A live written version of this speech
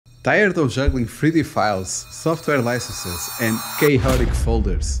Tired of juggling 3D files, software licenses, and chaotic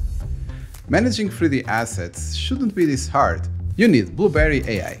folders? Managing 3D assets shouldn't be this hard. You need Blueberry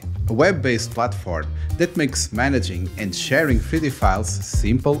AI, a web-based platform that makes managing and sharing 3D files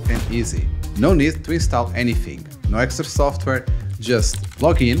simple and easy. No need to install anything, no extra software, just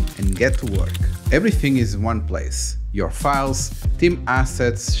log in and get to work. Everything is in one place. Your files, team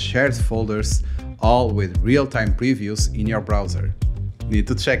assets, shared folders, all with real-time previews in your browser. Need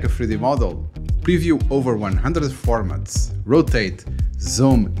to check a 3D model? Preview over 100 formats, rotate,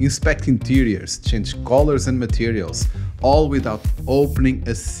 zoom, inspect interiors, change colors and materials, all without opening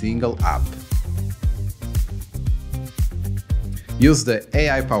a single app. Use the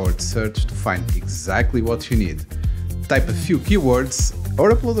AI-powered search to find exactly what you need. Type a few keywords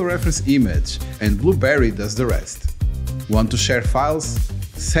or upload a reference image and Blueberry does the rest. Want to share files?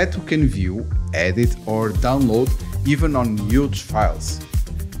 Set who can view, edit or download even on huge files.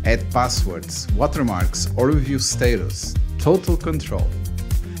 Add passwords, watermarks or review status. Total control.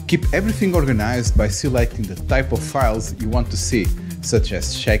 Keep everything organized by selecting the type of files you want to see, such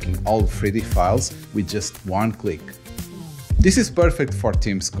as checking all 3D files with just one click. This is perfect for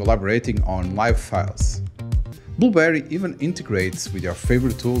teams collaborating on live files. Blueberry even integrates with your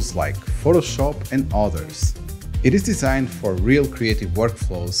favorite tools like Photoshop and others. It is designed for real creative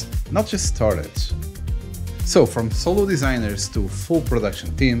workflows, not just storage. So from solo designers to full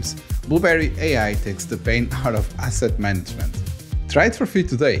production teams, Blueberry AI takes the pain out of asset management. Try it for free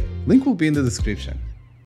today, link will be in the description.